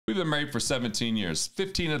we've been married for 17 years,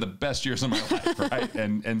 15 of the best years of my life, right?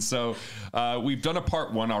 And so we've done a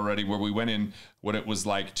part 1 already where we went in what it was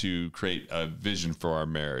like to create a vision for our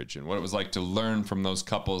marriage and what it was like to learn from those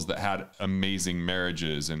couples that had amazing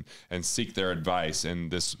marriages and seek their advice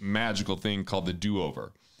and this magical thing called the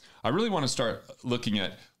do-over. I really want to start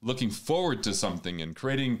looking forward to something and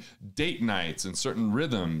creating date nights and certain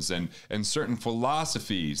rhythms and certain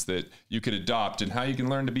philosophies that you could adopt and how you can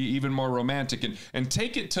learn to be even more romantic and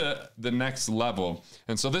take it to the next level.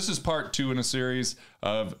 And so this is part 2 in a series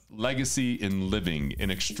of legacy in living,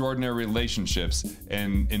 in extraordinary relationships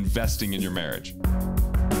and investing in your marriage.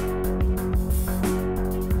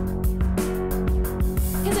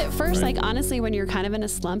 Because at first, like honestly, when you're kind of in a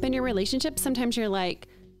slump in your relationship, sometimes you're like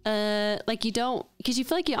you don't, because you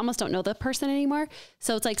feel like you almost don't know the person anymore.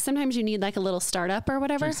 So it's like sometimes you need like a little startup or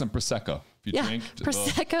whatever. Drink some Prosecco. If you drink,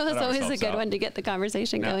 Prosecco is always a good one to get the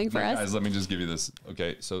conversation going for us. Guys, let me just give you this.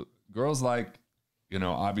 Okay, so girls like,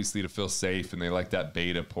 obviously to feel safe and they like that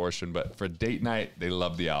beta portion, but for date night, they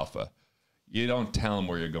love the alpha. You don't tell them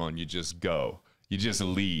where you're going. You just go. You just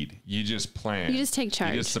lead. You just plan. You just take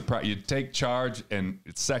charge. You take charge, and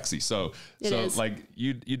it's sexy. So like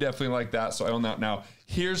you definitely like that. So I own that. Now,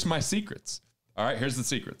 here's my secrets. All right, here's the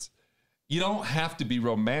secrets. You don't have to be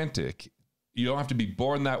romantic. You don't have to be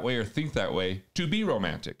born that way or think that way to be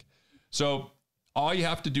romantic. So all you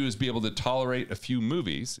have to do is be able to tolerate a few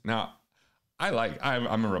movies. Now,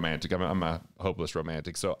 I'm a romantic. I'm a hopeless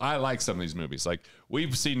romantic. So I like some of these movies. Like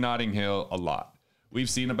we've seen Notting Hill a lot. We've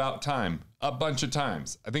seen About Time a bunch of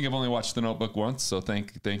times. I think I've only watched The Notebook once, so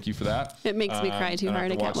thank you for that. It makes me cry too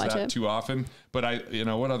hard. I can't watch it too often. But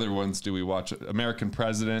what other ones do we watch? American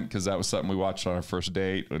President, because that was something we watched on our first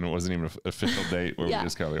date, and it wasn't even an official date where we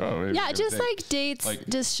just kind of like, just like dates,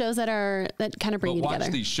 just shows that kind of bring you together.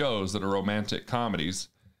 Watch these shows that are romantic comedies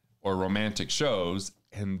or romantic shows,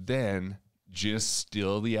 and then just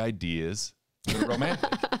steal the ideas that are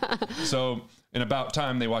romantic. So in About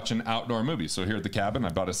Time, they watch an outdoor movie. So here at the cabin, I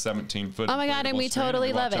bought a 17-foot. Oh my God, and we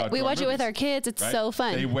totally love it. We watch it with our kids. It's so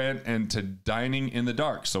fun. They went into dining in the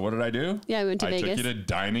dark. So what did I do? Yeah, we went to Vegas. I took you to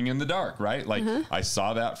dining in the dark, right? Like I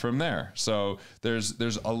saw that from there. So there's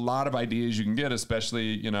a lot of ideas you can get,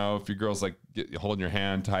 especially, if your girl's like holding your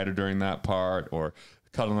hand tighter during that part or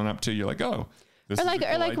cuddling up to you, like, oh.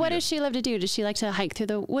 What does she love to do? Does she like to hike through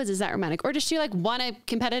the woods? Is that romantic? Or does she like want to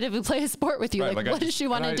competitively play a sport with you? Right, what does she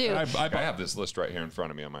want to do? I have this list right here in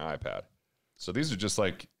front of me on my iPad. So these are just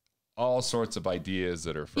like all sorts of ideas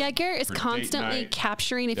that are for Garrett is constantly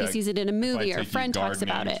capturing if he sees it in a movie or a friend talks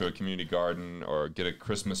about it. To a community garden or get a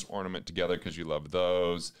Christmas ornament together because you love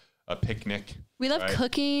those. A picnic. We love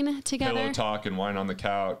cooking together. Pillow talk and wine on the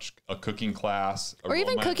couch. A cooking class. Or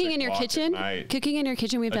even cooking in your kitchen. Cooking in your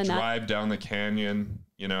kitchen, we've done that. A drive down the canyon,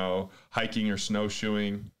 hiking or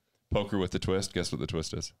snowshoeing. Poker with the twist. Guess what the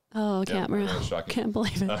twist is? Oh, can't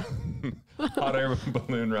believe it. Hot air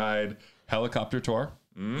balloon ride. Helicopter tour.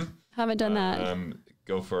 Haven't done that.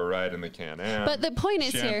 Go for a ride in the Can-Am. But the point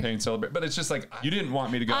is champagne celebrate. But it's just like, you didn't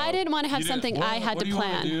want me to go. I didn't want to have something I had to plan. What do you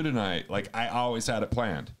want to do tonight? Like, I always had it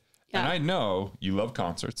planned. Yeah. And I know you love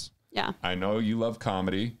concerts. Yeah. I know you love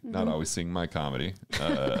comedy. Not always sing my comedy,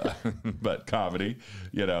 but comedy.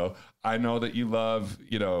 I know that you love,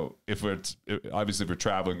 if we're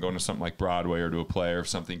traveling, going to something like Broadway or to a play or if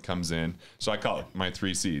something comes in. So I call it my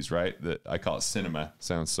 3 C's, right? I call it cinema.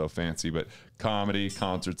 Sounds so fancy, but comedy,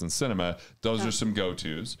 concerts, and cinema, those are some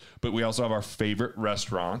go-tos. But we also have our favorite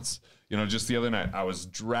restaurants. Just the other night I was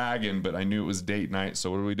dragging, but I knew it was date night.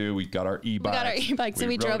 So what do? We got our e-bikes. And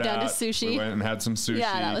we drove down to sushi. We went and had some sushi.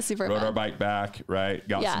 Yeah, that was super fun. Rode our bike back, right?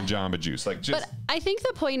 Got some Jamba Juice. But I think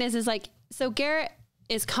the point is so Garrett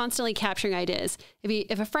is constantly capturing ideas.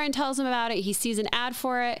 If a friend tells him about it, he sees an ad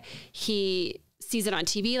for it, he sees it on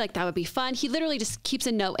TV, like that would be fun. He literally just keeps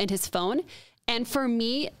a note in his phone. And for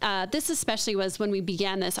me, this especially was when we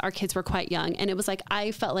began this, our kids were quite young. And it was like,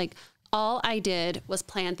 I felt like all I did was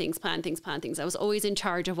plan things. I was always in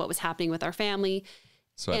charge of what was happening with our family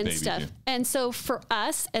and stuff. And so for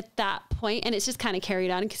us at that point, and it's just kind of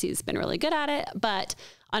carried on because he's been really good at it. But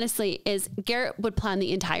honestly, is Garrett would plan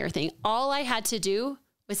the entire thing. All I had to do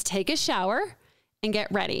was take a shower and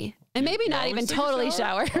get ready. And maybe not even totally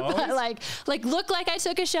shower, but like look like I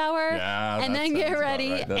took a shower and then get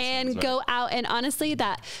ready and go out. And honestly,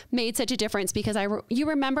 that made such a difference because you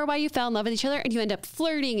remember why you fell in love with each other and you end up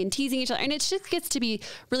flirting and teasing each other. And it just gets to be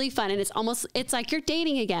really fun. And it's like you're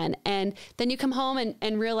dating again. And then you come home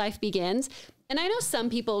and real life begins. And I know some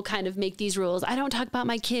people kind of make these rules. I don't talk about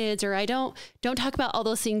my kids or I don't talk about all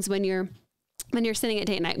those things when you're when you're sitting at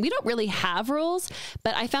date night, we don't really have rules,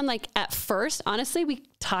 but I found like at first, honestly, we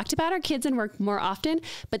talked about our kids and work more often.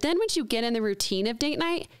 But then once you get in the routine of date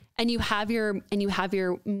night and you have your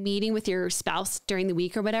meeting with your spouse during the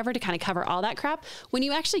week or whatever to kind of cover all that crap, when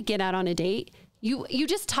you actually get out on a date, you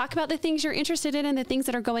just talk about the things you're interested in and the things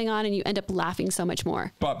that are going on, and you end up laughing so much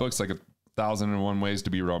more. Bought books like 1,001 Ways to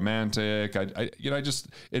Be Romantic. I just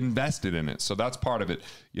invested in it. So that's part of it,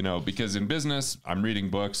 because in business, I'm reading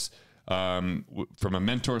books. From a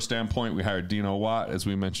mentor standpoint, we hired Dino Watt, as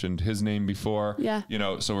we mentioned his name before. Yeah.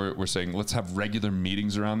 So we're saying, let's have regular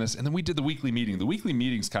meetings around this. And then we did the weekly meeting. The weekly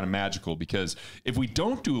meeting is kind of magical, because if we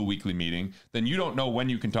don't do a weekly meeting, then you don't know when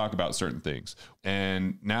you can talk about certain things.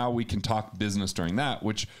 And now we can talk business during that,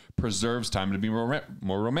 which preserves time to be more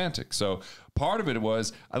romantic. So part of it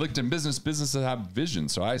was, I looked in businesses have vision.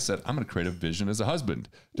 So I said, I'm going to create a vision as a husband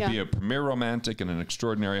to be a premier romantic and an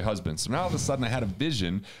extraordinary husband. So now all of a sudden I had a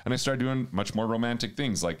vision, and I started doing much more romantic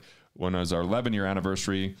things. Like when it was our 11-year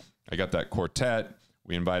anniversary, I got that quartet.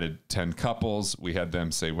 We invited 10 couples. We had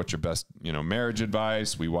them say, what's your best, marriage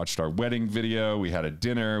advice? We watched our wedding video. We had a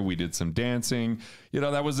dinner. We did some dancing.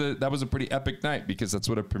 That was a pretty epic night, because that's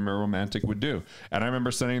what a premier romantic would do. And I remember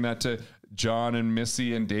sending that to John and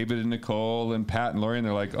Missy and David and Nicole and Pat and Lori, and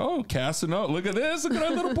they're like, oh, Cass and look at this. Look at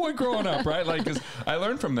our little boy growing up, right? Like, because I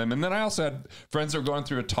learned from them. And then I also had friends that were going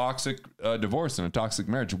through a toxic divorce and a toxic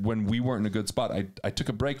marriage. When we weren't in a good spot, I took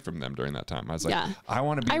a break from them during that time. I was like, I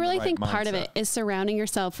want to be. I really think mindset. Part of it is surrounding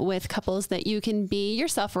yourself with couples that you can be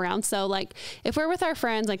yourself around. So like if we're with our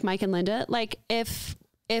friends like Mike and Linda, like if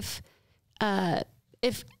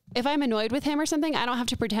I'm annoyed with him or something, I don't have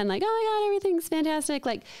to pretend like, oh my God, everything's fantastic.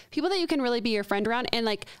 Like people that you can really be your friend around, and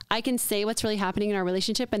like I can say what's really happening in our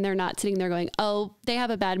relationship, and they're not sitting there going, oh, they have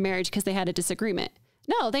a bad marriage because they had a disagreement.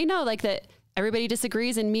 No, they know like that everybody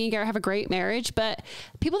disagrees, and me and Garrett have a great marriage. But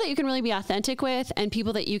people that you can really be authentic with, and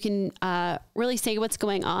people that you can really say what's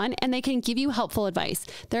going on, and they can give you helpful advice.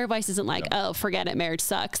 Their advice isn't like, oh, forget it, marriage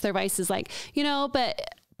sucks. Their advice is like,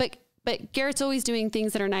 but Garrett's always doing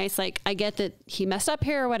things that are nice. Like, I get that he messed up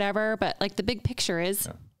here or whatever, but like the big picture is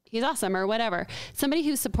he's awesome or whatever. Somebody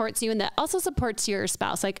who supports you and that also supports your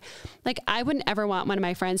spouse. Like I wouldn't ever want one of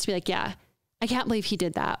my friends to be like, yeah, I can't believe he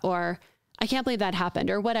did that, or I can't believe that happened,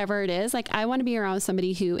 or whatever it is. Like I want to be around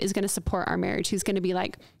somebody who is going to support our marriage, who's going to be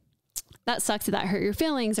like, that sucks, that hurt your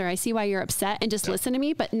feelings, or I see why you're upset, and just listen to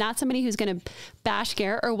me, but not somebody who's going to bash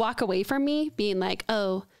Garrett or walk away from me being like,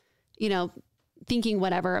 oh, thinking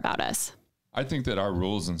whatever about us. I think that our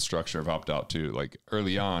rules and structure have helped out too. Like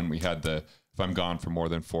early on, we had if I'm gone for more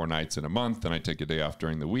than 4 nights in a month, then I take a day off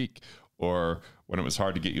during the week. Or when it was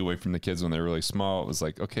hard to get you away from the kids when they were really small, it was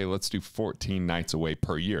like, okay, let's do 14 nights away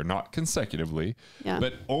per year, not consecutively,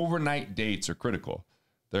 but overnight dates are critical.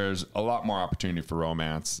 There's a lot more opportunity for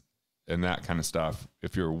romance and that kind of stuff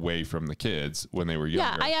if you're away from the kids when they were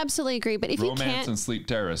younger. Yeah, I absolutely agree. But if you can't, romance and sleep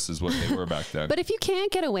terrace is what they were back then. But if you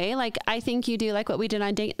can't get away, like I think you do, like what we did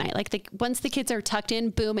on date night. Like once the kids are tucked in,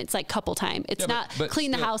 boom, it's like couple time. It's not but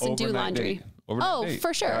clean the house and do laundry. Date.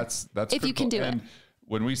 For sure. That's if critical. You can do it.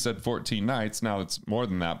 When we said 14 nights, now it's more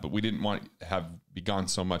than that, but we didn't want to have be gone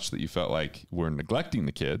so much that you felt like we're neglecting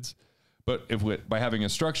the kids. But by having a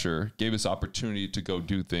structure, gave us opportunity to go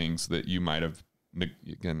do things that you might have,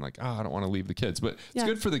 again, like, I don't want to leave the kids, but it's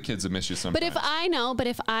good for the kids to miss you sometimes. But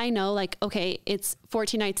if I know like, okay, it's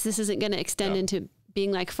 14 nights, this isn't going to extend into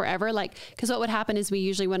being like forever. Like, cause what would happen is we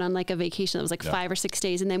usually went on like a vacation that was like 5 or 6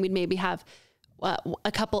 days, and then we'd maybe have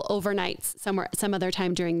a couple overnights somewhere, some other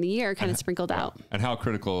time during the year, kind of sprinkled out. And how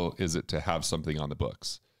critical is it to have something on the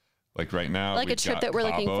books? Like right now, like a trip that we're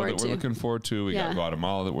looking forward to. We got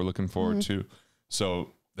Guatemala that we're looking forward to. So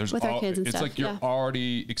there's with our kids and it's stuff, like you're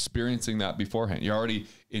already experiencing that beforehand. You're already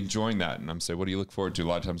enjoying that. And I'm saying, what do you look forward to? A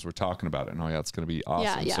lot of times we're talking about it, and it's going to be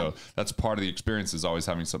awesome. So that's part of the experience, is always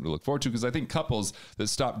having something to look forward to. Because I think couples that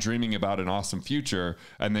stop dreaming about an awesome future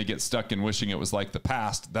and they get stuck in wishing it was like the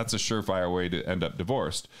past, that's a surefire way to end up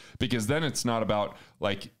divorced. Because then it's not about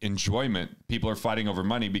like enjoyment. People are fighting over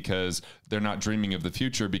money because they're not dreaming of the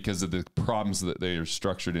future because of the problems that they are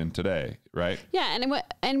structured in today. Right. Yeah. And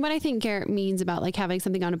what I think Garrett means about like having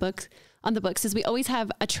something on the books is we always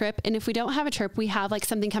have a trip. And if we don't have a trip, we have like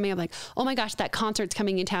something coming up like, oh my gosh, that concert's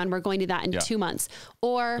coming in town. We're going to that in 2 months,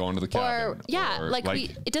 or going to the cabin.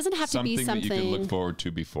 It doesn't have to be something that you can look forward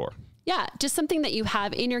to before. Yeah. Just something that you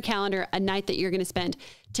have in your calendar, a night that you're going to spend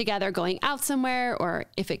together going out somewhere, or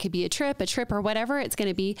if it could be a trip or whatever it's going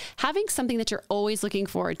to be, having something that you're always looking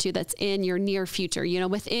forward to that's in your near future,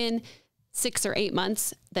 within 6 or 8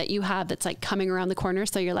 months that you have, that's like coming around the corner.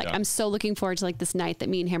 So you're like, I'm so looking forward to like this night that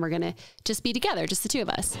me and him are going to just be together, just the two of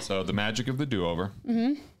us. So the magic of the do-over,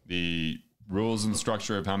 the rules and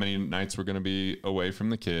structure of how many nights we're going to be away from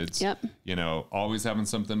the kids. Yep. You know, always having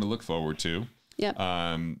something to look forward to. Yep.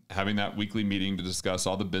 Having that weekly meeting to discuss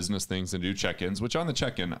all the business things and do check-ins, which on the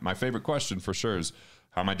check-in, my favorite question for sure is,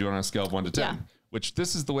 how am I doing on a scale of 1 to 10? Yeah. Which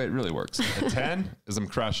this is the way it really works. A 10 is I'm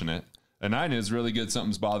crushing it. A 9 is really good.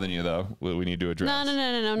 Something's bothering you though. We need to address.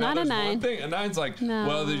 No, not a 9. One thing. A 9's like,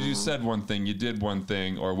 well, you said one thing, you did one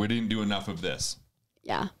thing, or we didn't do enough of this.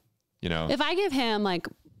 Yeah. You know, if I give him like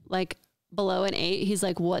below an 8, he's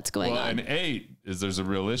like, what's going on? An 8 is there's a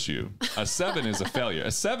real issue. A 7 is a failure.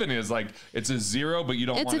 A 7 is like, it's a 0, but you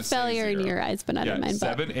don't want to say 0. It's a failure in your eyes, but not in mine.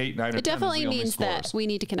 7, 8, 9, or 10 it definitely means scores. that we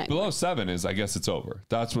need to connect. Below 7 is, I guess it's over.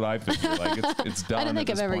 That's what I figure. Like it's done. I don't think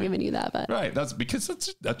I've ever given you that, but right. That's because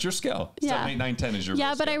that's your scale. Yeah. 7, 8, 9, 10 is your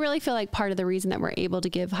yeah. But scale. I really feel like part of the reason that we're able to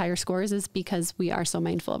give higher scores is because we are so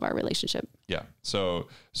mindful of our relationship. Yeah. So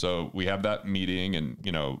we have that meeting, and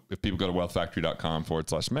you know, if people go to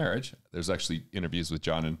wealthfactory.com/marriage, there's actually interviews with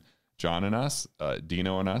John and us,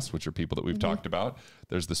 Dino and us, which are people that we've talked about.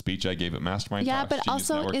 There's the speech I gave at Mastermind. Yeah, Talks, but Genius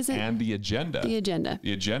also Network, and the agenda.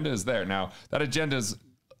 The agenda is there. Now that agenda is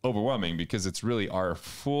overwhelming because it's really our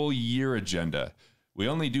full year agenda. We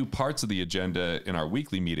only do parts of the agenda in our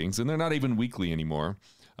weekly meetings, and they're not even weekly anymore.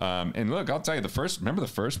 And look, I'll tell you, remember the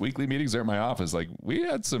first weekly meetings there at my office? Like we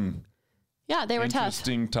had some. Yeah, they were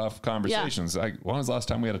interesting, tough conversations. Yeah. When was the last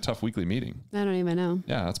time we had a tough weekly meeting? I don't even know.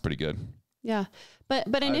 Yeah, that's pretty good. Yeah.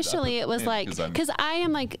 But initially it was like, because I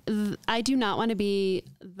am like, I do not want to be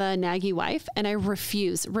the naggy wife, and I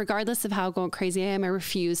refuse, regardless of how going crazy I am, I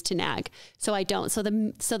refuse to nag. So I don't. So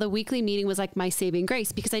the weekly meeting was like my saving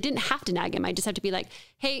grace, because I didn't have to nag him. I just have to be like,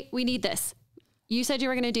 hey, we need this. You said you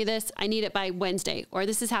were going to do this. I need it by Wednesday, or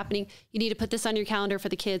this is happening. You need to put this on your calendar for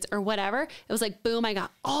the kids, or whatever. It was like, boom, I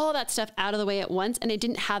got all that stuff out of the way at once. And I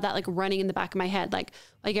didn't have that like running in the back of my head. Like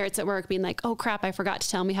Garrett's at work being like, oh crap, I forgot to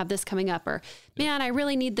tell him we have this coming up, or man, I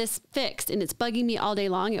really need this fixed and it's bugging me all day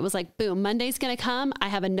long. It was like, boom, Monday's going to come. I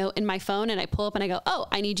have a note in my phone and I pull up and I go, oh,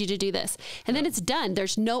 I need you to do this. And then it's done.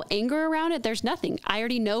 There's no anger around it. There's nothing. I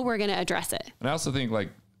already know we're going to address it. And I also think like,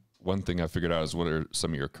 one thing I figured out is what are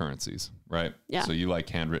some of your currencies, right? Yeah. So you like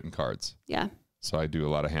handwritten cards. Yeah. So I do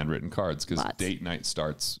a lot of handwritten cards because date night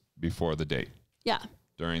starts before the date. Yeah.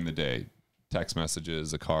 During the day, text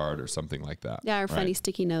messages, a card, or something like that. Yeah, or funny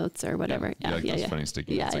sticky notes or whatever. Yeah, those funny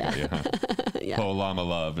sticky notes. Yeah. Oh, llama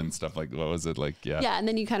love and stuff like, what was it like? Yeah. Yeah, and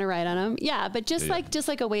then you kind of write on them. Yeah, but just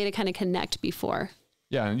like a way to kind of connect before.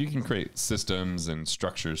 Yeah, and you can create systems and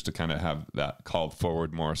structures to kind of have that called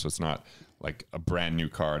forward more, so it's not like a brand new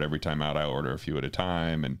card every time out. I order a few at a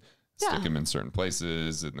time and stick them in certain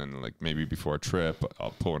places, and then like maybe before a trip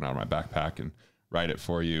I'll pull it out of my backpack and write it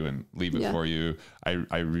for you and leave it for you.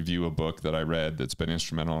 I review a book that I read that's been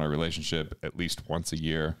instrumental in our relationship at least once a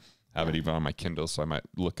year. Have it even on my Kindle, so I might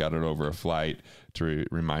look at it over a flight to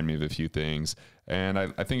remind me of a few things. And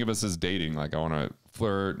I think of us as dating. Like I want to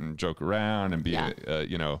flirt and joke around and be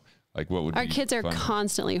you know, like what would our kids are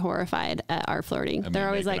constantly horrified at our flirting. They're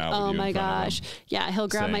always like, oh my gosh. Yeah. He'll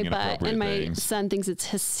grab my butt and my son thinks it's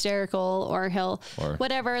hysterical, or he'll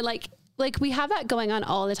whatever. Like we have that going on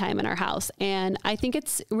all the time in our house. And I think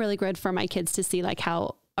it's really good for my kids to see like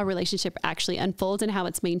how a relationship actually unfolds and how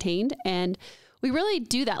it's maintained. And we really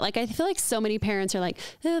do that. Like, I feel like so many parents are like,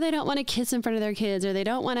 oh, they don't want to kiss in front of their kids, or they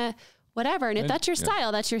don't want to whatever. And if that's your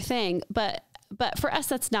style, that's your thing. But for us,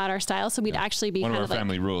 that's not our style. So we'd actually be one kind of our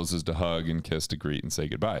family rules is to hug and kiss, to greet and say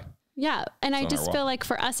goodbye. Yeah. And I just feel like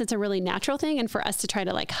for us, it's a really natural thing. And for us to try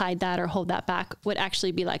to like hide that or hold that back would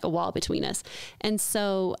actually be like a wall between us. And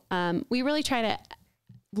so we really try to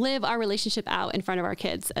live our relationship out in front of our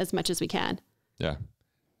kids as much as we can. Yeah.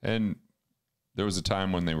 And there was a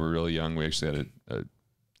time when they were really young. We actually had a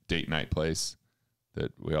date night place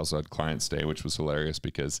that we also had clients stay, which was hilarious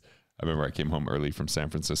because I remember I came home early from San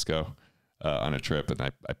Francisco on a trip, and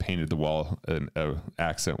I painted the wall an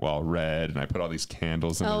accent wall red, and I put all these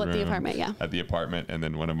candles in the room. At the apartment, yeah. At the apartment, and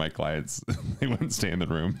then one of my clients, they wouldn't stay in the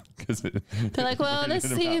room because they're like, well, this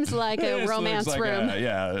seems like a romance room.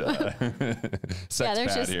 Sex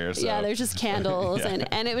pad here. So. Yeah, there's just candles,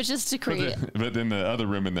 and it was just to create. But then the other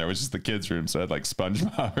room in there was just the kids' room, so I had like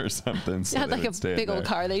SpongeBob or something. So it had like a big old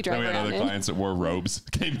car they drove around in. We had other clients that wore robes,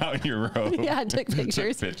 came out in your robe. Yeah, took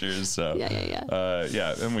pictures. So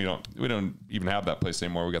and we don't even have that place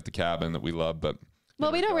anymore. We got the cabin that we love, but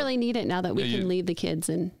we don't really need it now that we can leave the kids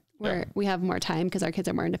and we have more time because our kids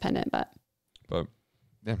are more independent. But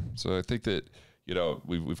yeah, so I think that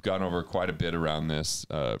we've gone over quite a bit around this,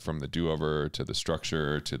 from the do-over to the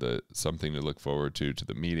structure to the something to look forward to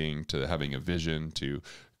the meeting, to having a vision, to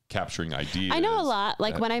capturing ideas. I know a lot.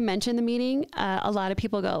 Like when I mention the meeting, a lot of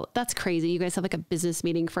people go, "That's crazy. You guys have like a business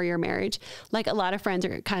meeting for your marriage." Like a lot of friends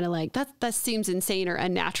are kind of like, "That seems insane or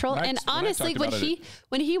unnatural." And honestly,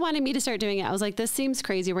 when he wanted me to start doing it, I was like, "This seems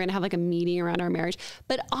crazy. We're gonna have like a meeting around our marriage."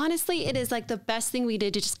 But honestly, it is like the best thing we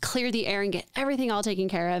did to just clear the air and get everything all taken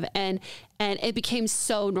care of. And it became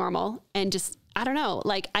so normal and just, I don't know,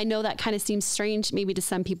 like I know that kind of seems strange maybe to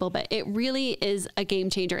some people, but it really is a game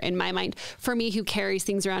changer in my mind for me, who carries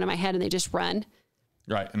things around in my head and they just run.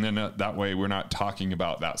 Right. And then that way we're not talking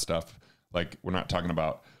about that stuff. Like we're not talking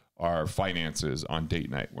about our finances on date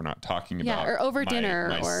night. We're not talking about or over dinner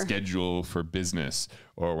my or schedule for business,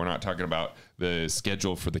 or we're not talking about the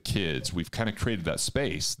schedule for the kids. We've kind of created that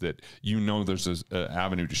space that, there's an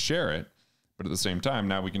avenue to share it. But at the same time,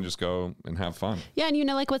 now we can just go and have fun. Yeah. And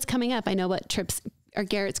like what's coming up. I know what trips or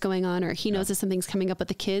Garrett's going on, or he knows if something's coming up with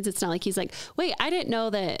the kids. It's not like he's like, wait, I didn't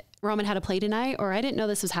know that Roman had a play tonight, or I didn't know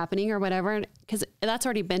this was happening or whatever. Because that's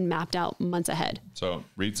already been mapped out months ahead. So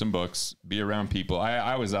read some books, be around people. I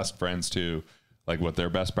always ask friends too, like what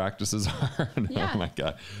their best practices are. Oh my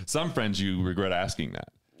God. Some friends you regret asking that.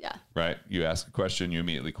 Yeah. Right. You ask a question, you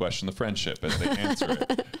immediately question the friendship as they answer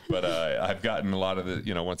it. But I've gotten a lot of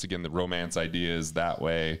the, once again, the romance ideas that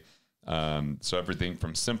way. So everything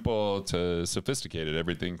from simple to sophisticated,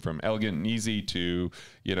 everything from elegant and easy to,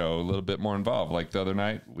 a little bit more involved. Like the other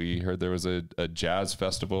night, we heard there was a jazz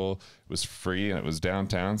festival. It was free and it was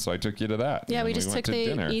downtown. So I took you to that. Yeah. We just took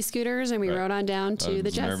the e-scooters and we rode on down to the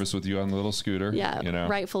jazz. I was nervous with you on the little scooter. Yeah.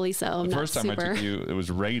 Rightfully so. The first time I took you, it was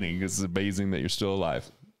raining. It's amazing that you're still alive.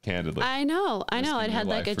 Candidly. I know. I'd had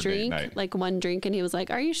like a drink, like one drink, and he was like,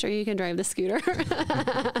 "Are you sure you can drive the scooter?"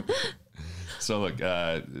 So look,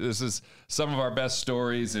 this is some of our best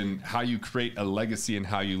stories in how you create a legacy and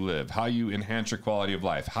how you live, how you enhance your quality of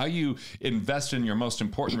life, how you invest in your most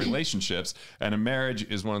important relationships. And a marriage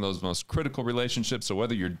is one of those most critical relationships. So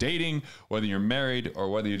whether you're dating, whether you're married, or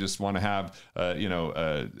whether you just want to have,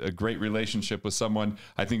 a great relationship with someone,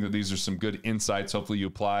 I think that these are some good insights. Hopefully you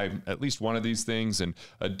apply at least one of these things and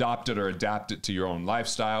adopt it or adapt it to your own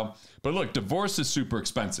lifestyle. But look, divorce is super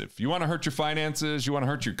expensive. You want to hurt your finances, you want to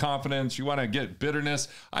hurt your confidence, you want to get bitterness.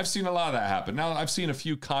 I've seen a lot of that happen. Now, I've seen a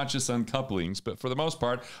few conscious uncouplings, but for the most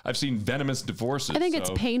part, I've seen venomous divorces. I think it's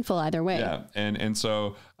painful either way. Yeah. And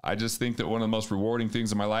so I just think that one of the most rewarding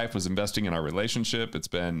things in my life was investing in our relationship. It's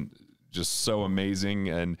been just so amazing.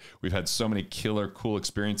 And we've had so many killer, cool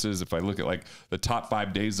experiences. If I look at like the top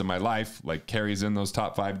 5 days of my life, like Carrie's in those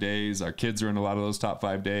top 5 days, our kids are in a lot of those top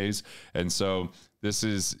 5 days. And so this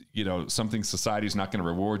is, something society's not going to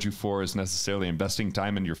reward you for is necessarily investing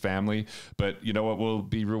time in your family. But what will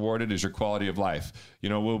be rewarded is your quality of life.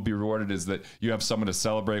 What will be rewarded is that you have someone to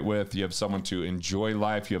celebrate with, you have someone to enjoy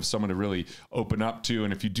life, you have someone to really open up to.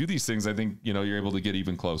 And if you do these things, I think, you're able to get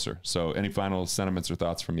even closer. So any final sentiments or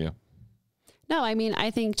thoughts from you? No,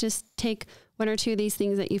 I think just take one or two of these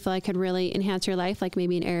things that you feel like could really enhance your life, like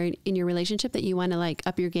maybe an area in your relationship that you want to like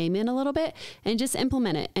up your game in a little bit, and just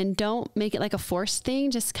implement it, and don't make it like a forced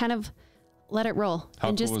thing. Just kind of let it roll.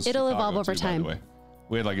 How cool was it'll Chicago evolve over too, time. By the way?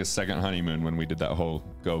 We had like a second honeymoon when we did that whole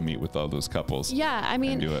go meet with all those couples. Yeah. I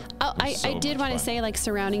did want to say, like,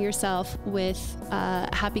 surrounding yourself with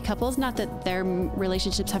happy couples, not that their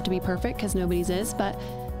relationships have to be perfect, because nobody's is, but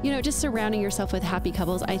just surrounding yourself with happy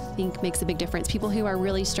couples, I think makes a big difference. People who are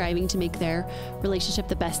really striving to make their relationship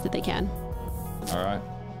the best that they can. All right.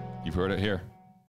 You've heard it here.